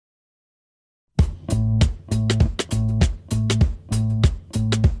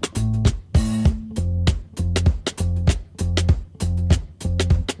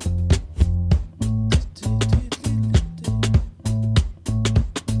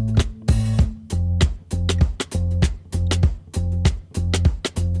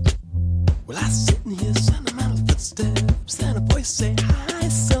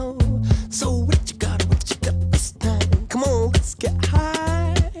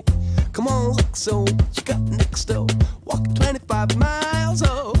So what you got next door? Walk 25 miles,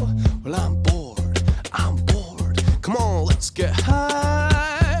 oh. Well, I'm bored, come on, let's get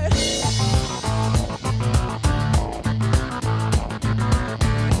high.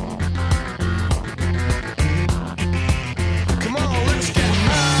 Come on, let's get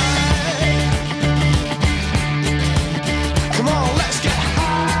high. Come on, let's get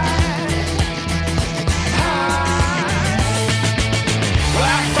high. Well,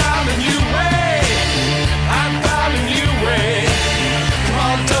 I found a new way. I found a new way. Come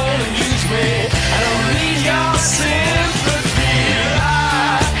on, don't abuse me. I don't need your sympathy. La,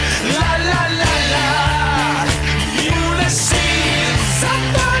 la, la, la, la. Ulysses, I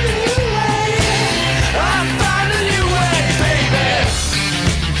found a new way. I found a new way, baby.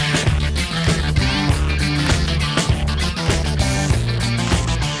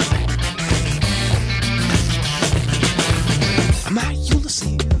 Am I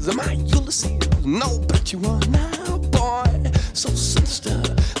Ulysses? Am I Ulysses? No, bet you are now, boy. So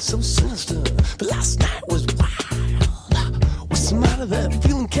sinister, but last night was wild. What's the matter there?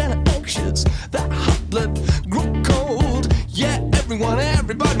 Feeling kinda anxious. That hot blood grew cold. Yeah,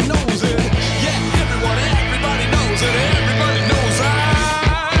 everybody knows it. Yeah, everybody knows it. Everybody knows I.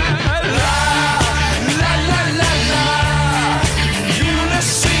 La, la, la, la, la.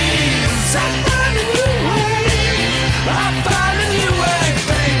 Ulysses, I found a new way. I found a new way,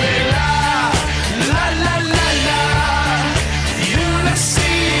 baby. La, la, la, la.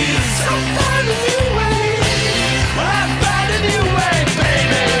 Ulysses, I found a new way. I found a new way,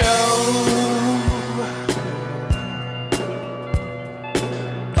 baby.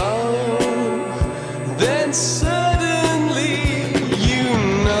 Oh, then